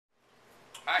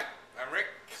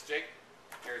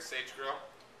Sage Grill.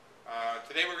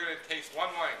 Today we're going to taste one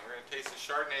wine. We're going to taste the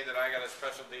Chardonnay that I got a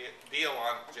special deal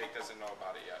on. Jake doesn't know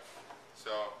about it yet,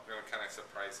 so we're going to kind of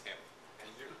surprise him.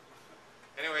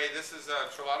 Anyway, this is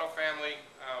a Terlato family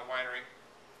winery.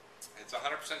 It's 100%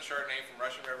 Chardonnay from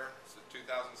Russian River. It's a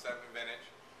 2007 vintage.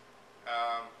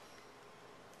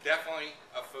 Definitely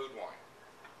a food wine.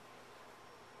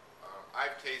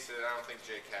 I've tasted it. I don't think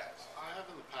Jake has. I have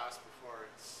in the past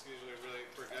before. It's usually really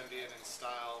Burgundian in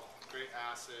style, great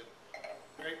acid,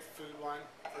 great food wine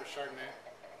for Chardonnay.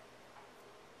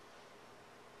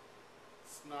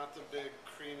 It's not the big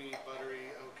creamy,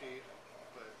 buttery, oaky,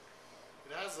 but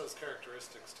it has those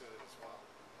characteristics to it as well.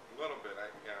 A little bit,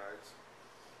 it's.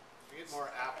 You get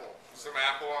more apple. Some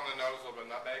apple on the nose, a little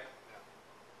bit of nutmeg. Yeah.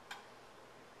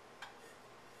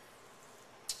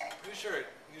 I'm pretty sure it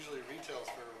usually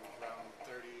retails for around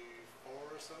 34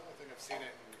 or so. I think I've seen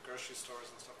it in grocery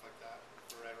stores and stuff like that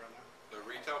for right around there. The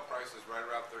retail price is right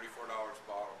around $34 a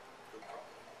bottle. Good call.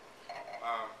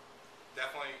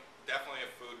 Definitely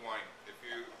a food wine. If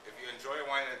you enjoy a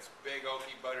wine that's big,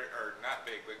 oaky, butter, or not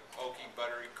big, but oaky,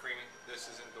 buttery, creamy,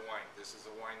 this isn't the wine. This is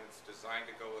a wine that's designed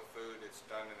to go with food. It's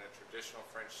done in a traditional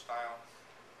French style.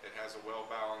 It has a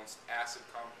well-balanced acid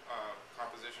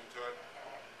composition to it.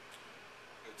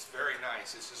 It's very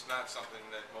nice. It's just not something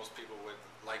that most people would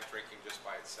like drinking just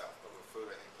by itself. But with food,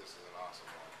 I think this is an awesome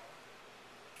one.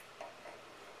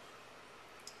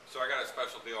 So I got a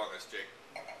special deal on this, Jake.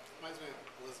 Reminds me of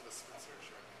Elizabeth Spencer,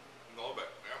 sure. A little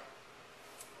bit, yeah.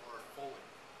 Or Foley.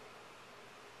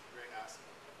 Great acid.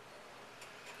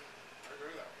 I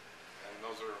agree with that. And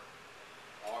those are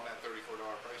all in that $34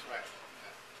 price range.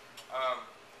 Yeah.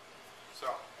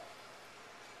 So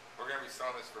we're going to be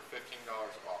selling this for $15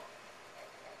 a bottle.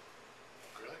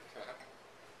 Really?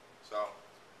 So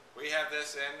we have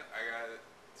this in.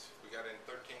 We got it in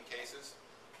 13 cases.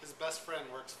 His best friend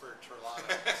works for Terlato.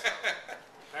 So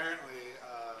apparently,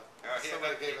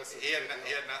 somebody gave us he had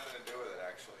nothing to do with it,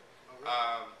 actually. Oh,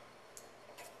 really?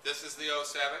 This is the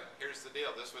 07. Here's the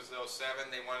deal. This was the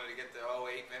 07. They wanted to get the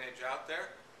 08 vintage out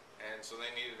there, and so they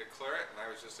needed to clear it, and I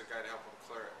was just a guy to help them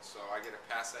clear it. So I get to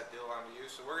pass that deal on to you.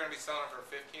 So we're going to be selling it for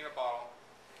 $15 a bottle,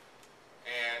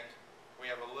 and we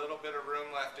have a little bit of room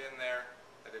left in there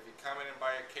that if you come in and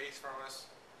buy a case from us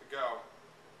to go,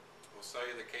 we'll sell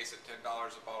you the case at $10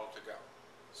 a bottle to go.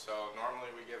 So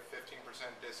normally we give 15%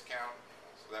 discount,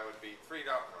 so that would be $3.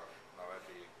 No, that'd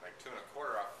be like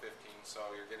 $2.25 off 15. So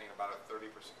you're getting about a 30%,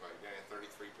 well, you're getting a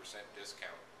 33%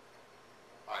 discount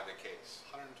by the case.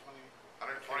 $120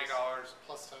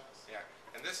 plus tax. Yeah,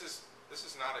 and this is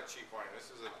not a cheap wine.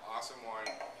 This is an awesome wine.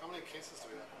 How many cases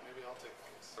do we have? Maybe I'll take a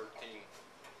case.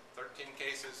 13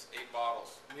 cases, 8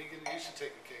 bottles. Megan, you should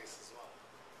take a case as well.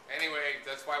 Anyway,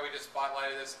 that's why we just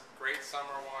spotlighted this great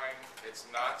summer wine. It's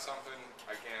not something,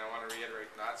 again, I want to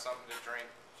reiterate, not something to drink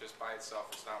just by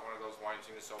itself. It's not one of those wines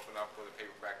you just open up with a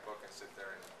paperback book and sit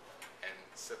there and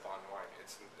sip on wine.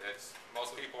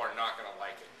 Most people are not going to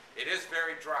like it. It is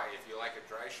very dry. If you like a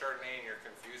dry Chardonnay and you're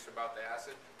confused about the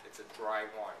acid, it's a dry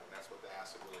wine, and that's what the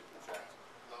acid really projects.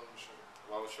 Low in sugar.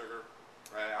 Low sugar.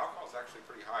 Alcohol is actually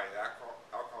pretty high. The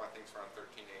alcohol I think is around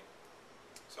 13.8.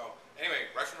 So anyway,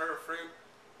 Russian River fruit,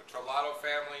 the Terlato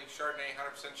family, Chardonnay,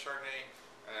 100% Chardonnay,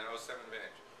 and an 07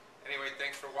 vintage. Anyway,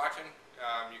 thanks for watching.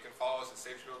 You can follow us at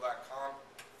sagegrill.com,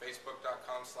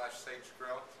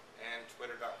 facebook.com/sagegrill, and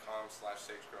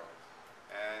twitter.com/sagegrill.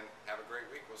 And have a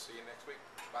great week. We'll see you next week.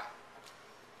 Bye.